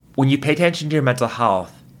When you pay attention to your mental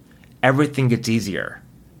health, everything gets easier.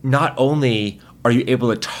 Not only are you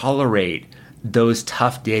able to tolerate those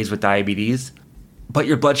tough days with diabetes, but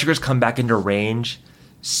your blood sugars come back into range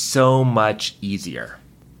so much easier.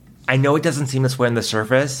 I know it doesn't seem this way on the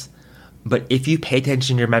surface, but if you pay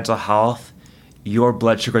attention to your mental health, your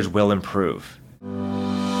blood sugars will improve.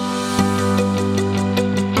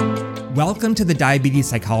 Welcome to the Diabetes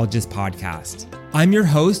Psychologist Podcast. I'm your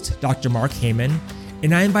host, Dr. Mark Heyman,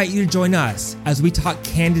 and I invite you to join us as we talk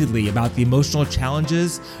candidly about the emotional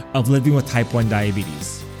challenges of living with type 1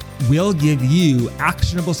 diabetes. We'll give you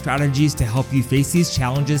actionable strategies to help you face these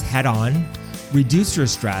challenges head on, reduce your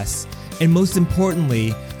stress, and most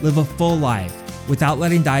importantly, live a full life without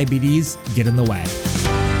letting diabetes get in the way.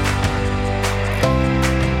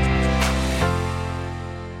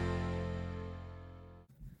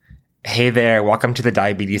 Hey there, welcome to the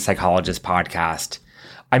Diabetes Psychologist Podcast.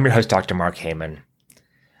 I'm your host, Dr. Mark Heyman.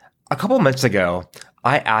 A couple months ago,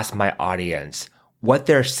 I asked my audience what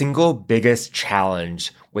their single biggest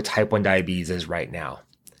challenge with type 1 diabetes is right now.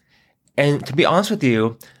 And to be honest with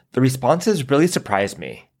you, the responses really surprised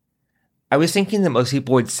me. I was thinking that most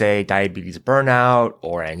people would say diabetes burnout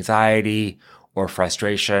or anxiety or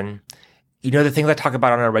frustration. You know, the things I talk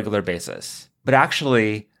about on a regular basis. But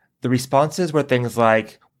actually, the responses were things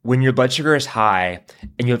like, when your blood sugar is high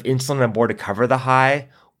and you have insulin on board to cover the high,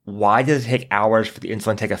 why does it take hours for the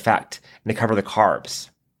insulin to take effect and to cover the carbs?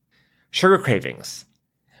 Sugar cravings,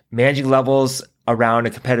 managing levels around a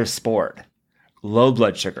competitive sport, low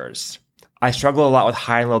blood sugars. I struggle a lot with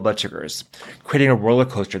high and low blood sugars, creating a roller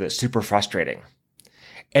coaster that's super frustrating.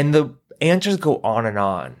 And the answers go on and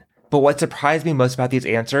on. But what surprised me most about these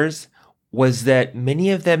answers was that many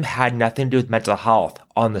of them had nothing to do with mental health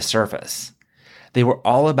on the surface. They were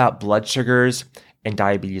all about blood sugars and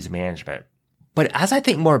diabetes management. But as I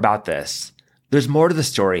think more about this, there's more to the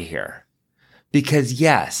story here. Because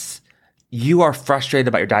yes, you are frustrated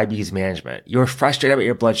about your diabetes management. You're frustrated about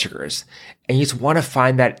your blood sugars. And you just want to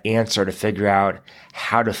find that answer to figure out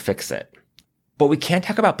how to fix it. But we can't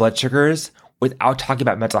talk about blood sugars without talking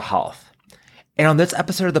about mental health. And on this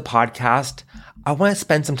episode of the podcast, I want to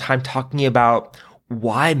spend some time talking about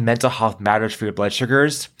why mental health matters for your blood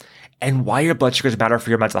sugars and why your blood sugars matter for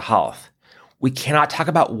your mental health. We cannot talk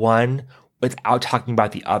about one without talking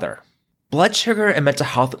about the other. Blood sugar and mental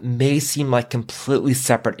health may seem like completely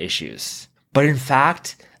separate issues, but in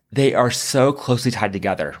fact, they are so closely tied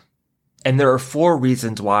together. And there are 4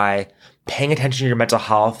 reasons why paying attention to your mental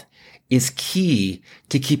health is key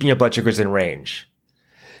to keeping your blood sugars in range.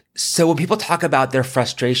 So when people talk about their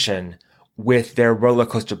frustration with their roller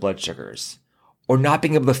coaster blood sugars, or not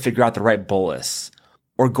being able to figure out the right bolus,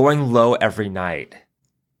 or going low every night,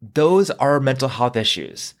 those are mental health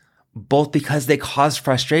issues, both because they cause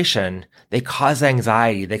frustration, they cause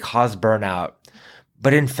anxiety, they cause burnout.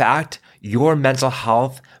 But in fact, your mental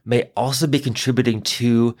health may also be contributing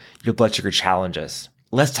to your blood sugar challenges.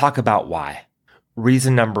 Let's talk about why.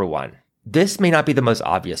 Reason number 1. This may not be the most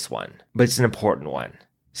obvious one, but it's an important one.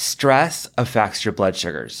 Stress affects your blood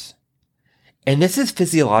sugars. And this is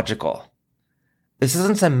physiological. This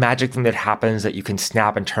isn't some magic thing that happens that you can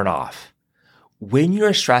snap and turn off. When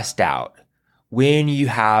you're stressed out, when you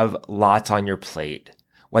have lots on your plate,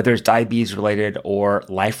 whether it's diabetes related or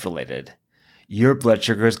life related, your blood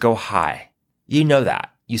sugars go high. You know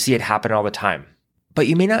that. You see it happen all the time. But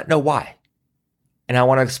you may not know why. And I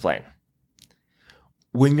want to explain.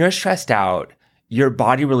 When you're stressed out, your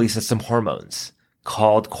body releases some hormones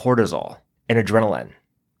called cortisol and adrenaline.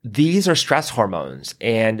 These are stress hormones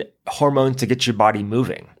and hormones to get your body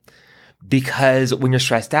moving. Because when you're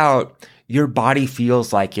stressed out, your body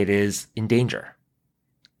feels like it is in danger.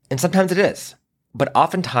 And sometimes it is. But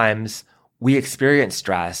oftentimes, we experience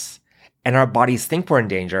stress and our bodies think we're in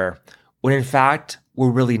danger when in fact,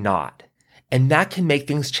 we're really not. And that can make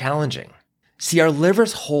things challenging. See, our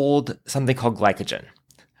livers hold something called glycogen.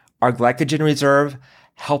 Our glycogen reserve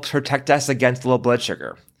helps protect us against low blood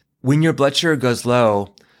sugar. When your blood sugar goes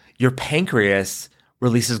low, your pancreas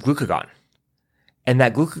releases glucagon. And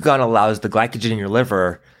that glucagon allows the glycogen in your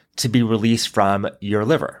liver to be released from your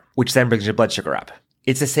liver, which then brings your blood sugar up.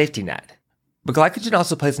 It's a safety net. But glycogen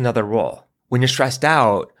also plays another role. When you're stressed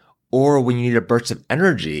out or when you need a burst of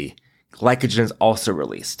energy, glycogen is also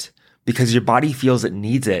released because your body feels it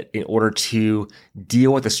needs it in order to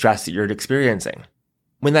deal with the stress that you're experiencing.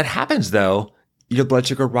 When that happens though, your blood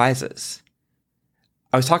sugar rises.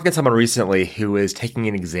 I was talking to someone recently who is taking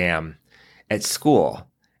an exam at school,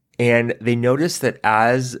 and they noticed that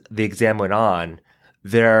as the exam went on,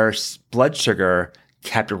 their blood sugar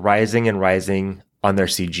kept rising and rising on their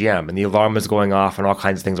CGM, and the alarm was going off and all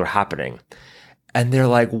kinds of things were happening. And they're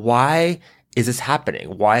like, why is this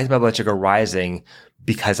happening? Why is my blood sugar rising?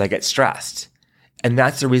 Because I get stressed. And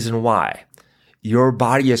that's the reason why. Your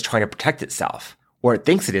body is trying to protect itself, or it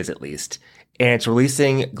thinks it is at least, and it's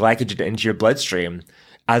releasing glycogen into your bloodstream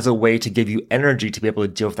as a way to give you energy to be able to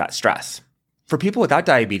deal with that stress. For people without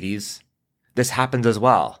diabetes, this happens as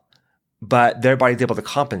well, but their body's able to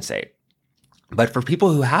compensate. But for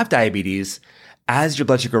people who have diabetes, as your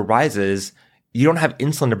blood sugar rises, you don't have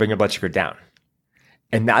insulin to bring your blood sugar down.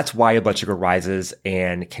 And that's why your blood sugar rises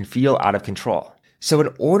and can feel out of control. So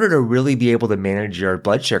in order to really be able to manage your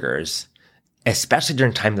blood sugars, especially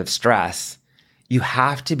during times of stress, you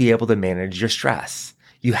have to be able to manage your stress.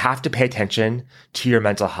 You have to pay attention to your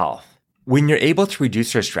mental health. When you're able to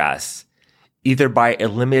reduce your stress, either by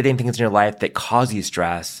eliminating things in your life that cause you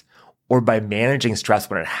stress or by managing stress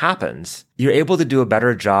when it happens, you're able to do a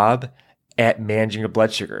better job at managing your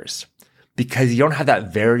blood sugars because you don't have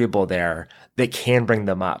that variable there that can bring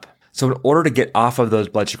them up. So in order to get off of those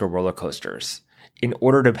blood sugar roller coasters, in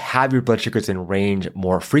order to have your blood sugars in range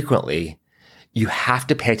more frequently, you have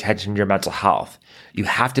to pay attention to your mental health. You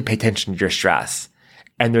have to pay attention to your stress,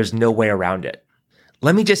 and there's no way around it.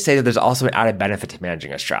 Let me just say that there's also an added benefit to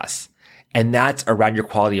managing your stress, and that's around your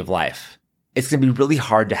quality of life. It's going to be really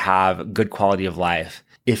hard to have good quality of life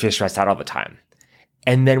if you're stressed out all the time.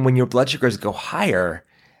 And then when your blood sugars go higher,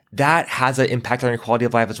 that has an impact on your quality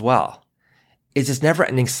of life as well. It's this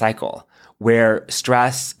never-ending cycle where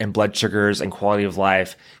stress and blood sugars and quality of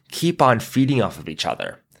life keep on feeding off of each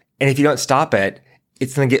other. And if you don't stop it,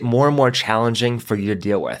 it's going to get more and more challenging for you to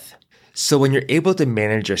deal with. So when you're able to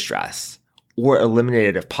manage your stress or eliminate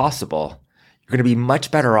it if possible, you're going to be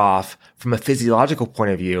much better off from a physiological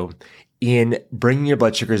point of view in bringing your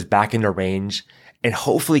blood sugars back into range and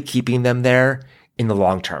hopefully keeping them there in the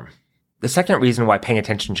long term. The second reason why paying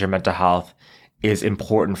attention to your mental health is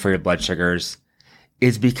important for your blood sugars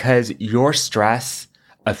is because your stress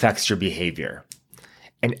affects your behavior.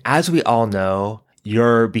 And as we all know,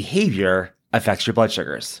 your behavior affects your blood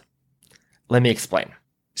sugars. Let me explain.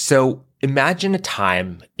 So imagine a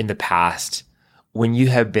time in the past when you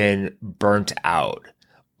have been burnt out,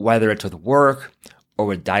 whether it's with work or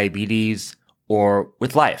with diabetes or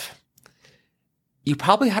with life. You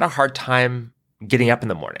probably had a hard time getting up in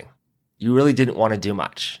the morning. You really didn't want to do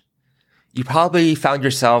much. You probably found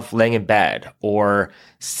yourself laying in bed or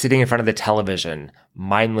sitting in front of the television,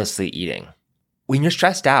 mindlessly eating. When you're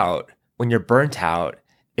stressed out, when you're burnt out,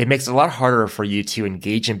 it makes it a lot harder for you to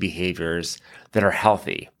engage in behaviors that are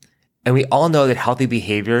healthy. And we all know that healthy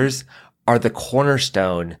behaviors are the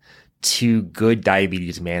cornerstone to good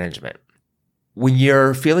diabetes management. When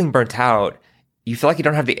you're feeling burnt out, you feel like you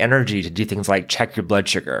don't have the energy to do things like check your blood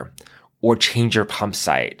sugar or change your pump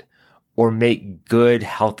site or make good,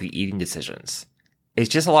 healthy eating decisions. It's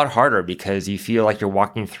just a lot harder because you feel like you're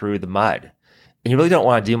walking through the mud and you really don't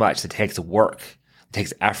want to do much. It takes work. It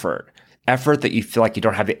takes effort that you feel like you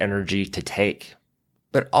don't have the energy to take.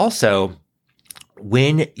 But also,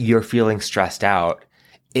 when you're feeling stressed out,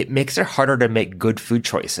 it makes it harder to make good food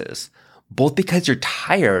choices, both because you're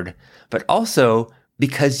tired, but also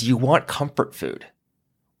because you want comfort food.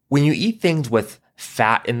 When you eat things with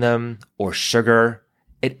fat in them or sugar,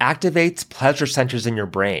 it activates pleasure centers in your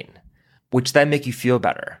brain, which then make you feel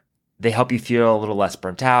better. They help you feel a little less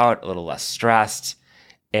burnt out, a little less stressed,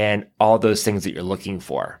 and all those things that you're looking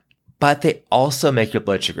for. But they also make your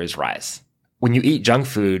blood sugars rise. When you eat junk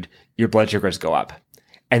food, your blood sugars go up.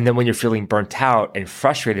 And then when you're feeling burnt out and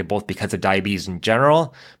frustrated, both because of diabetes in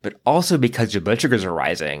general, but also because your blood sugars are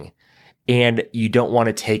rising and you don't want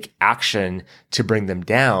to take action to bring them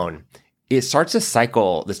down, it starts a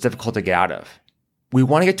cycle that's difficult to get out of. We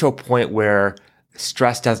want to get to a point where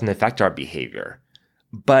stress doesn't affect our behavior,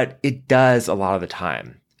 but it does a lot of the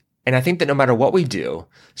time. And I think that no matter what we do,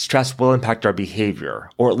 stress will impact our behavior,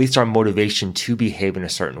 or at least our motivation to behave in a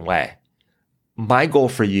certain way. My goal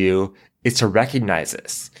for you is to recognize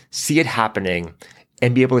this, see it happening,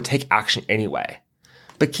 and be able to take action anyway.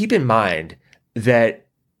 But keep in mind that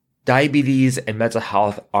diabetes and mental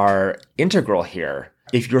health are integral here.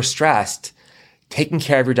 If you're stressed, taking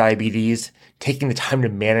care of your diabetes, taking the time to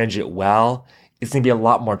manage it well, is going to be a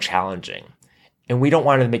lot more challenging. And we don't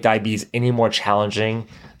want to make diabetes any more challenging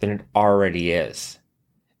than it already is.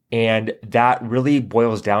 And that really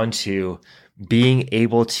boils down to being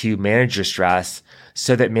able to manage your stress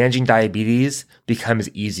so that managing diabetes becomes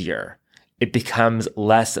easier. It becomes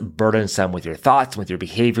less burdensome with your thoughts, with your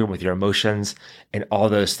behavior, with your emotions, and all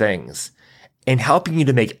those things. And helping you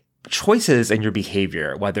to make choices in your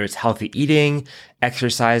behavior, whether it's healthy eating,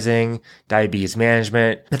 exercising, diabetes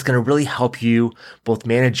management, that's going to really help you both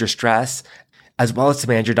manage your stress as well as to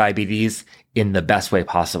manage your diabetes in the best way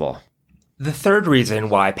possible. The third reason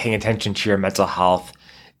why paying attention to your mental health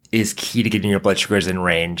is key to getting your blood sugars in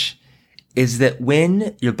range is that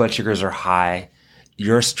when your blood sugars are high,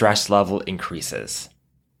 your stress level increases.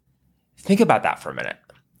 Think about that for a minute.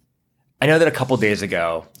 I know that a couple days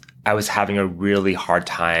ago, I was having a really hard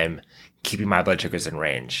time keeping my blood sugars in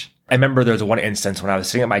range. I remember there was one instance when I was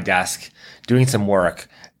sitting at my desk doing some work.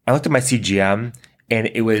 I looked at my CGM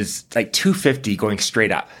and it was like 250 going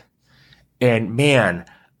straight up. And man,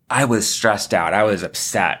 I was stressed out. I was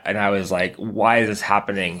upset. And I was like, why is this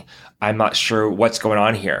happening? I'm not sure what's going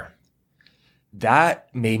on here.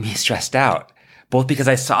 That made me stressed out, both because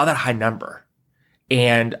I saw that high number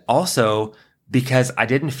and also because I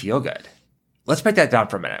didn't feel good. Let's break that down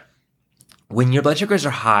for a minute. When your blood sugars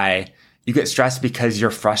are high, you get stressed because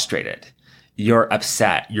you're frustrated, you're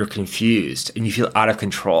upset, you're confused, and you feel out of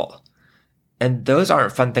control. And those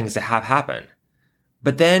aren't fun things to have happen.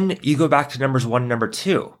 But then you go back to numbers 1 and number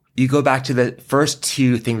 2. You go back to the first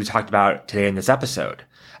 2 things we talked about today in this episode,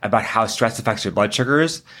 about how stress affects your blood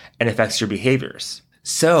sugars and affects your behaviors.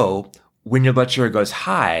 So when your blood sugar goes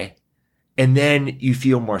high and then you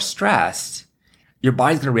feel more stressed, your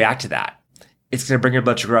body's going to react to that. It's going to bring your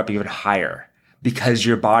blood sugar up even higher because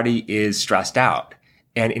your body is stressed out.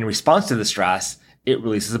 And in response to the stress, it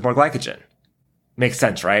releases more glycogen. Makes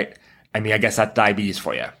sense, right? I mean, I guess that's diabetes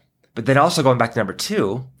for you. But then also going back to number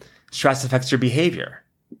 2, stress affects your behavior.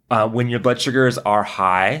 When your blood sugars are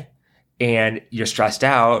high and you're stressed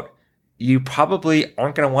out, you probably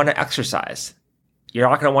aren't going to want to exercise. You're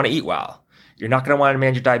not going to want to eat well. You're not going to want to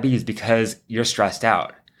manage your diabetes because you're stressed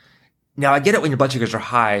out. Now, I get it when your blood sugars are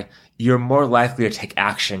high, you're more likely to take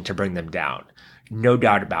action to bring them down. No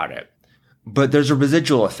doubt about it. But there's a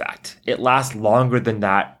residual effect. It lasts longer than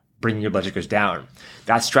that, bringing your blood sugars down.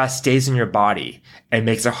 That stress stays in your body and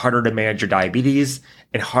makes it harder to manage your diabetes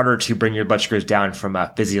and harder to bring your blood sugars down from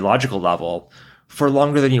a physiological level for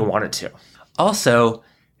longer than you want it to. Also,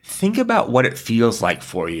 think about what it feels like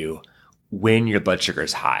for you when your blood sugar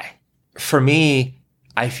is high. For me,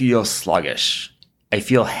 I feel sluggish. I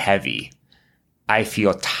feel heavy. I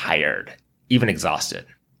feel tired, even exhausted.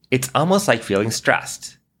 It's almost like feeling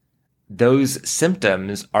stressed. Those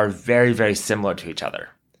symptoms are very, very similar to each other.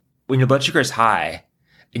 When your blood sugar is high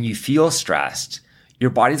and you feel stressed, your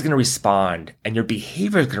body's going to respond and your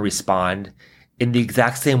behavior is going to respond in the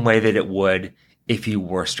exact same way that it would if you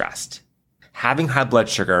were stressed. Having high blood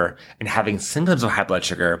sugar and having symptoms of high blood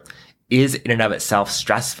sugar is in and of itself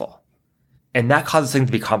stressful. And that causes things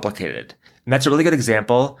to be complicated. And that's a really good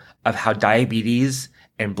example of how diabetes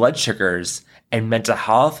and blood sugars and mental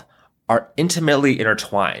health are intimately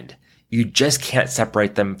intertwined. You just can't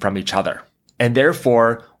separate them from each other. And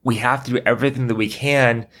therefore, we have to do everything that we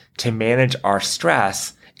can to manage our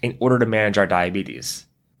stress in order to manage our diabetes.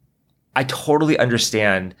 I totally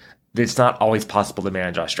understand that it's not always possible to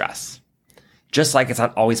manage our stress. Just like it's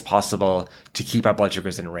not always possible to keep our blood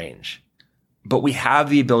sugars in range. But we have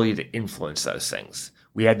the ability to influence those things.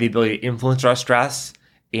 We have the ability to influence our stress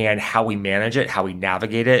and how we manage it, how we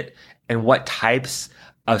navigate it, and what types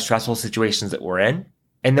of stressful situations that we're in.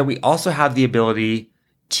 And then we also have the ability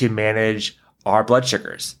to manage our blood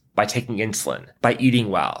sugars by taking insulin, by eating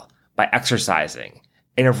well, by exercising,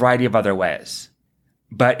 in a variety of other ways.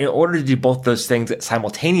 But in order to do both those things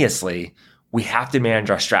simultaneously, we have to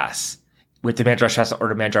manage our stress. We have to manage our stress in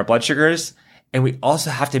order to manage our blood sugars, and we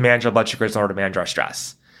also have to manage our blood sugars in order to manage our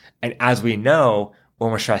stress. And as we know,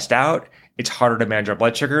 when we're stressed out, it's harder to manage our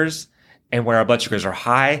blood sugars, and when our blood sugars are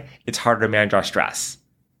high, it's harder to manage our stress.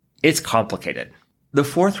 It's complicated. The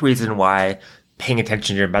fourth reason why paying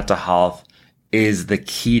attention to your mental health is the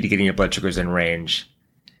key to getting your blood sugars in range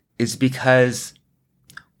is because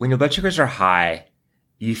when your blood sugars are high,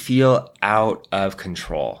 you feel out of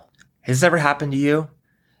control. Has this ever happened to you?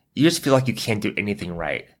 You just feel like you can't do anything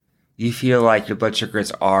right. You feel like your blood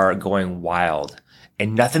sugars are going wild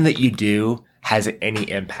and nothing that you do has any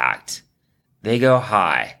impact. They go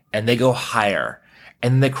high and they go higher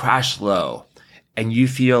and then they crash low and you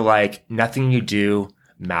feel like nothing you do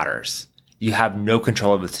matters. You have no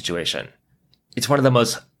control of the situation. It's one of the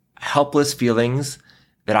most helpless feelings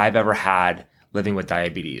that I've ever had living with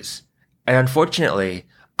diabetes. And unfortunately,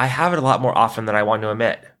 I have it a lot more often than I want to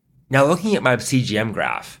admit. Now, looking at my CGM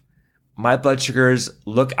graph, my blood sugars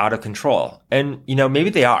look out of control. And, maybe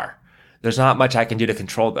they are. There's not much I can do to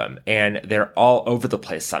control them. And they're all over the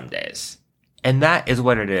place some days. And that is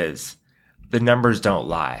what it is. The numbers don't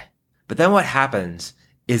lie. But then what happens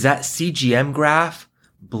is that CGM graph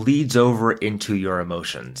bleeds over into your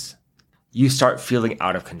emotions. You start feeling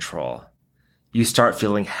out of control. You start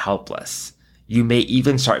feeling helpless. You may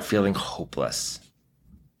even start feeling hopeless.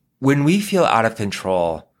 When we feel out of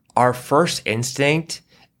control, our first instinct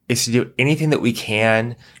is to do anything that we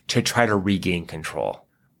can to try to regain control.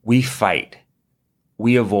 We fight,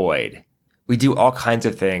 we avoid, we do all kinds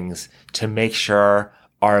of things to make sure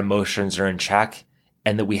our emotions are in check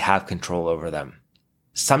and that we have control over them.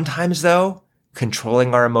 Sometimes though,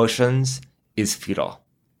 controlling our emotions is futile.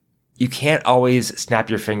 You can't always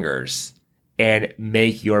snap your fingers and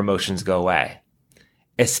make your emotions go away,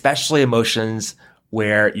 especially emotions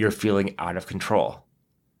where you're feeling out of control.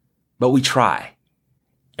 But we try.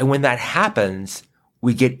 And when that happens,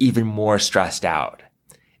 we get even more stressed out.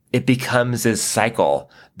 It becomes this cycle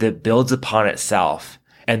that builds upon itself,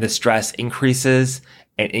 and the stress increases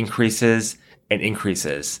and increases and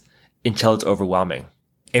increases until it's overwhelming.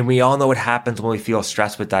 And we all know what happens when we feel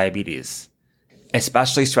stressed with diabetes,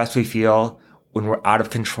 especially stress we feel when we're out of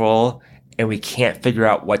control and we can't figure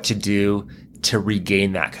out what to do to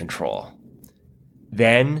regain that control.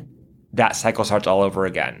 Then that cycle starts all over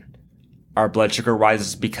again. Our blood sugar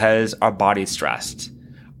rises because our body's stressed.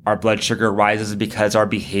 Our blood sugar rises because our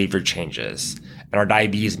behavior changes and our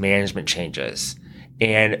diabetes management changes.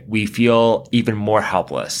 And we feel even more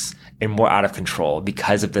helpless and more out of control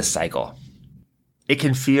because of this cycle. It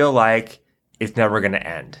can feel like it's never going to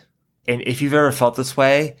end. And if you've ever felt this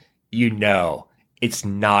way, you know it's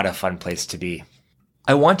not a fun place to be.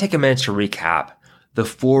 I want to take a minute to recap the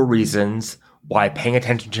 4 reasons why paying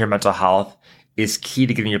attention to your mental health is key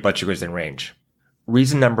to getting your blood sugars in range.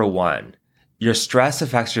 Reason number 1, your stress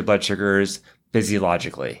affects your blood sugars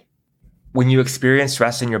physiologically. When you experience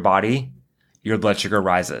stress in your body, your blood sugar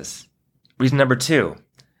rises. Reason number 2,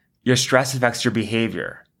 your stress affects your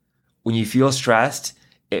behavior. When you feel stressed,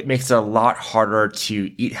 it makes it a lot harder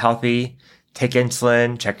to eat healthy, take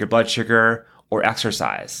insulin, check your blood sugar, or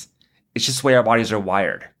exercise. It's just the way our bodies are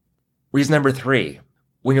wired. Reason number 3,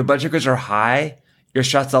 when your blood sugars are high, your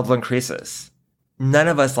stress level increases. None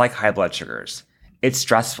of us like high blood sugars. It's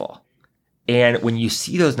stressful. And when you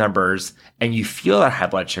see those numbers and you feel that high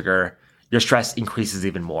blood sugar, your stress increases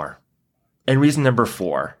even more. And reason number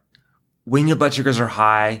 4, when your blood sugars are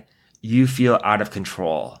high, you feel out of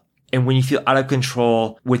control. And when you feel out of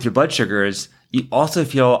control with your blood sugars, you also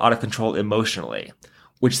feel out of control emotionally,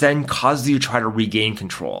 which then causes you to try to regain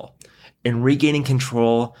control. And regaining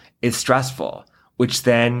control is stressful, which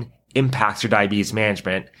then impacts your diabetes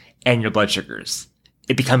management and your blood sugars.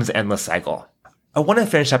 It becomes an endless cycle. I want to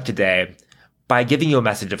finish up today by giving you a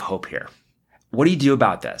message of hope here. What do you do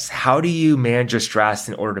about this? How do you manage your stress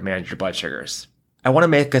in order to manage your blood sugars? I want to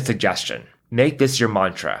make a suggestion. Make this your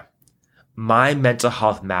mantra. My mental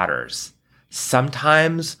health matters,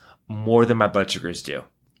 sometimes more than my blood sugars do.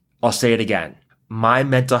 I'll say it again. My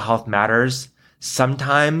mental health matters,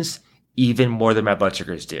 sometimes even more than my blood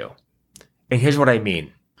sugars do. And here's what I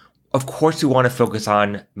mean. Of course, we want to focus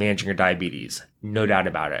on managing your diabetes, no doubt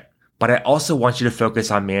about it. But I also want you to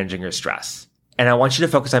focus on managing your stress. And I want you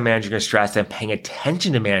to focus on managing your stress and paying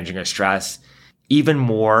attention to managing your stress even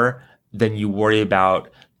more than you worry about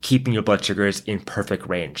keeping your blood sugars in perfect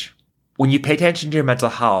range. When you pay attention to your mental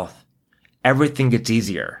health, everything gets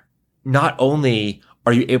easier. Not only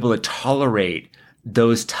are you able to tolerate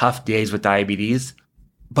those tough days with diabetes,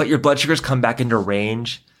 but your blood sugars come back into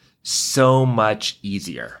range so much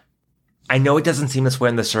easier. I know it doesn't seem this way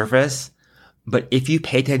on the surface, but if you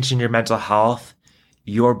pay attention to your mental health,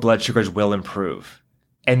 your blood sugars will improve.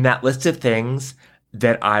 And that list of things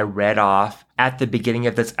that I read off at the beginning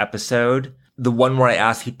of this episode, the one where I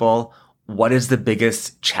asked people, what is the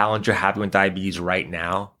biggest challenge you're having with diabetes right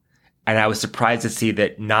now? And I was surprised to see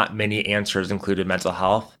that not many answers included mental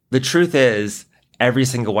health. The truth is, every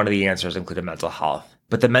single one of the answers included mental health.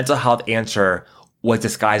 But the mental health answer was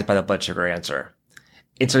disguised by the blood sugar answer.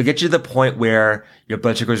 And so to get you to the point where your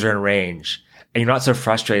blood sugars are in range and you're not so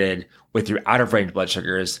frustrated with your out of range blood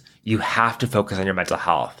sugars, you have to focus on your mental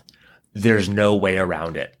health. There's no way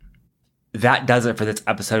around it. That does it for this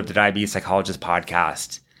episode of the Diabetes Psychologist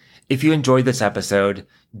Podcast. If you enjoyed this episode,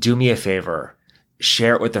 do me a favor,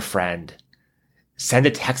 share it with a friend. Send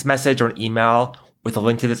a text message or an email with a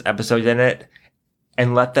link to this episode in it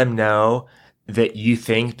and let them know that you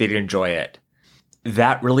think they'd enjoy it.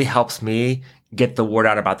 That really helps me get the word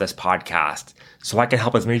out about this podcast so I can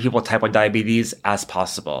help as many people with type 1 diabetes as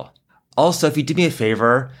possible. Also, if you do me a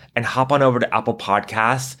favor and hop on over to Apple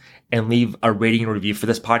Podcasts and leave a rating and review for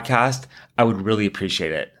this podcast, I would really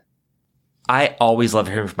appreciate it. I always love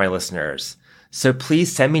hearing from my listeners. So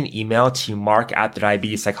please send me an email to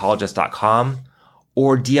mark@thediabetespsychologist.com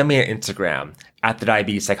or DM me on Instagram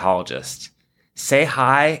 @thediabetespsychologist. Say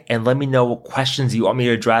hi and let me know what questions you want me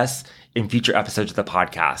to address in future episodes of the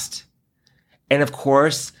podcast. And of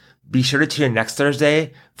course, Be sure to tune in next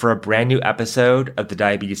Thursday for a brand new episode of the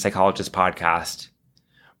Diabetes Psychologist podcast.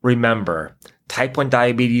 Remember, type 1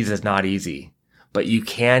 diabetes is not easy, but you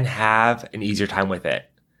can have an easier time with it.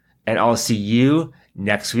 And I'll see you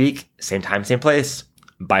next week, same time, same place.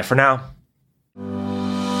 Bye for now.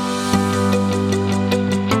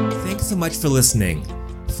 Thanks so much for listening.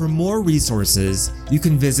 For more resources, you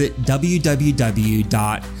can visit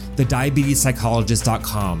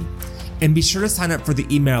www.thediabetespsychologist.com and be sure to sign up for the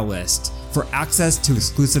email list for access to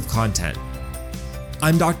exclusive content.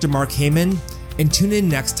 I'm Dr. Mark Heyman, and tune in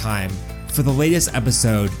next time for the latest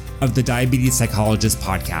episode of the Diabetes Psychologist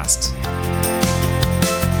podcast.